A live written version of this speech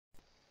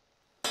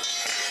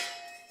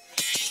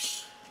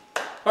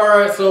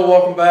Alright, so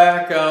welcome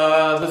back.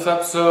 This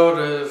episode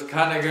is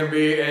kind of going to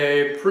be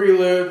a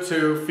prelude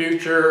to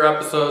future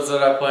episodes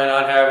that I plan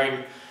on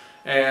having.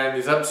 And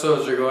these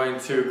episodes are going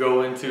to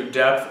go into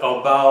depth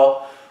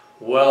about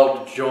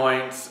weld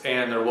joints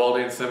and their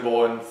welding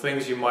symbol and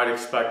things you might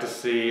expect to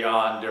see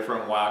on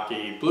different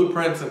wacky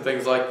blueprints and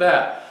things like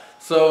that.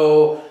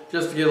 So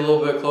just to get a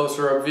little bit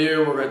closer up view,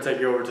 we're going to take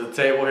you over to the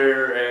table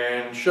here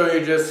and show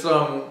you just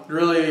some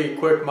really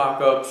quick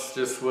mock-ups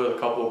just with a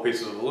couple of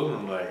pieces of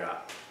aluminum that I got.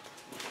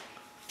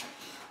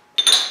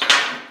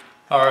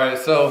 Alright,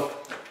 so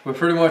we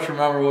pretty much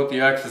remember what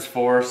the X is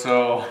for,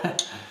 so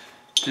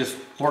just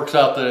works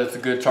out that it's a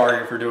good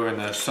target for doing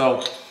this.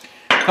 So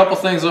a couple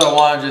things that I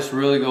want to just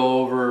really go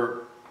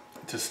over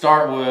to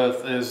start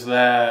with is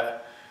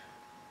that,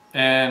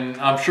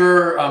 and I'm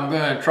sure I'm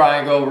going to try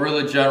and go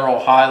really general,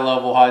 high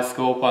level, high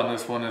scope on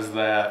this one, is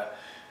that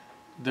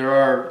there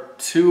are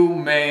two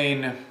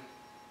main,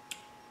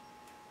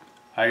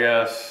 I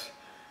guess,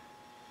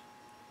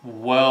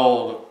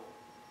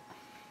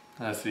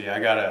 let's see, I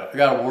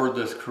gotta word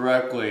this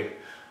correctly.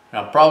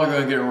 And I'm probably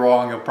going to get it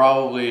wrong. You'll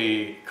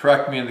probably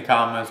correct me in the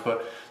comments,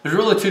 but there's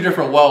really two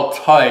different weld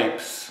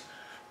types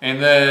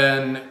and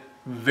then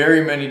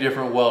very many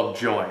different weld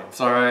joints.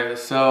 All right,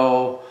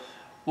 so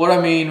what I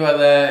mean by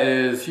that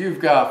is you've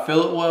got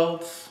fillet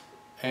welds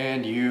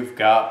and you've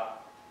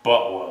got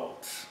butt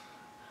welds.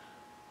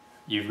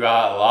 You've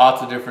got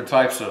lots of different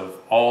types of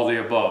all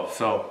the above.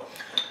 So,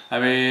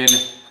 I mean,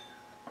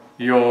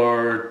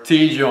 your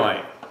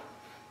T-joint,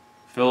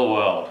 fillet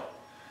weld,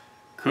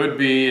 could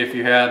be, if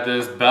you had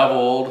this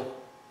beveled,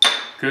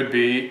 could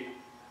be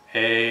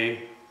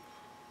a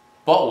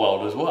butt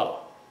weld as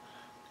well.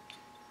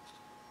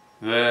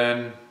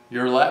 Then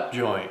your lap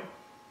joint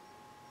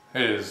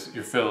is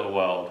your fillet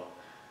weld.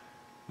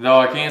 Though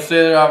I can't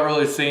say that I've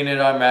really seen it,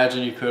 I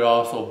imagine you could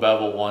also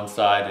bevel one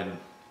side and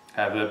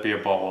have that be a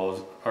butt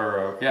weld,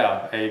 or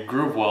a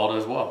groove weld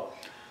as well.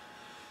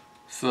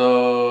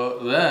 So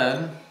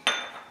then,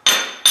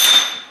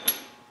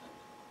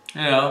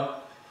 you know,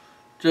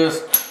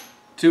 just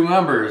two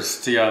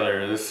members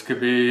together. This could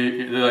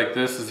be like,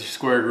 this is a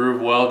square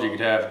groove weld. You could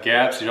have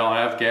gaps, you don't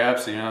have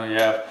gaps, you know, you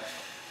have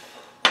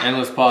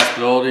endless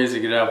possibilities.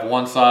 You could have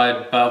one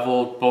side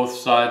beveled, both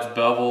sides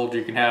beveled.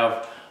 You can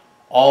have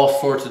all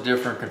sorts of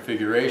different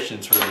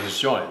configurations for these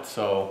joints.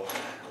 So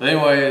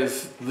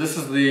anyways, this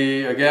is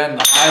again,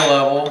 the high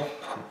level,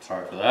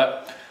 sorry for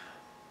that,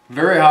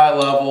 very high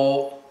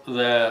level.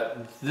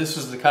 That this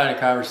is the kind of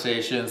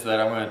conversations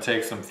that I'm going to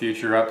take some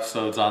future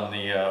episodes on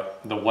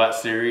the wet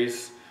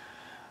series.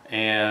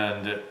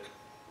 And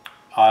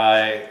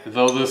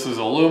though this is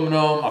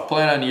aluminum, I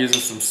plan on using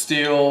some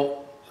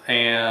steel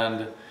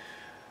and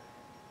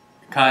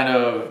kind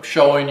of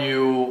showing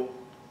you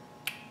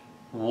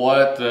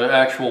what the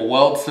actual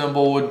weld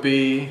symbol would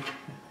be.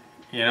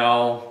 You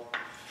know,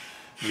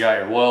 you got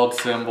your weld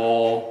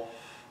symbol,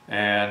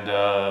 and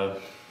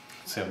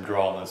see, I'm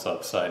drawing this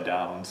upside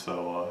down,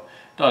 so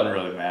doesn't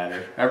really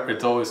matter.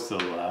 It's always to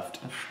the left.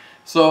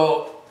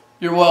 So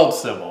your weld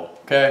symbol,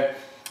 okay?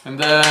 And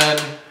then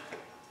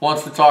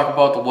once we talk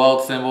about the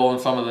weld symbol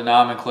and some of the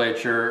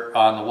nomenclature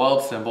on the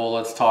weld symbol,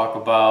 let's talk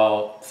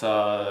about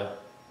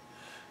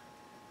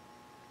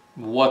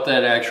what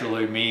that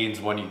actually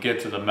means when you get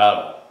to the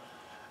metal.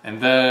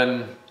 And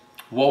then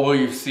what will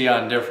you see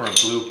on different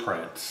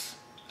blueprints?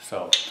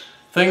 So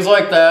things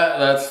like that,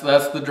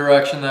 that's the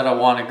direction that I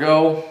want to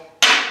go.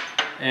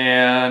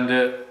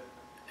 And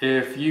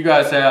if you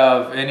guys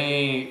have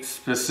any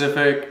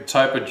specific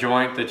type of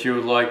joint that you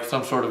would like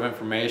some sort of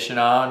information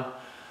on,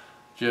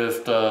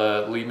 just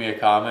leave me a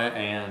comment,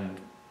 and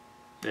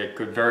it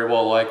could very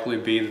well likely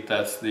be that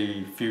that's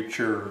the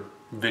future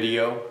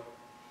video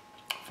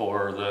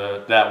for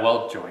that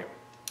weld joint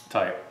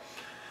type.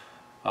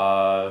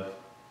 Gotta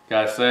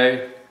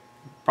say,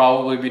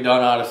 probably be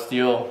done out of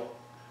steel.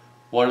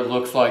 What it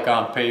looks like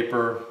on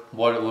paper,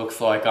 what it looks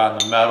like on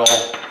the metal,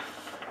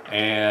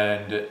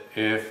 and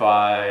if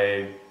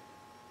I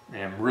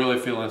am really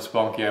feeling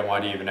spunky, I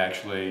might even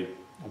actually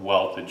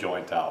weld the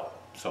joint out.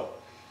 So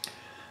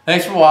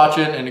thanks for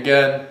watching, and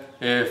again,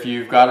 if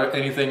you've got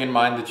anything in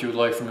mind that you would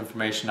like some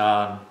information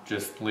on,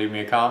 just leave me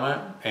a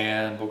comment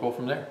and we'll go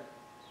from there.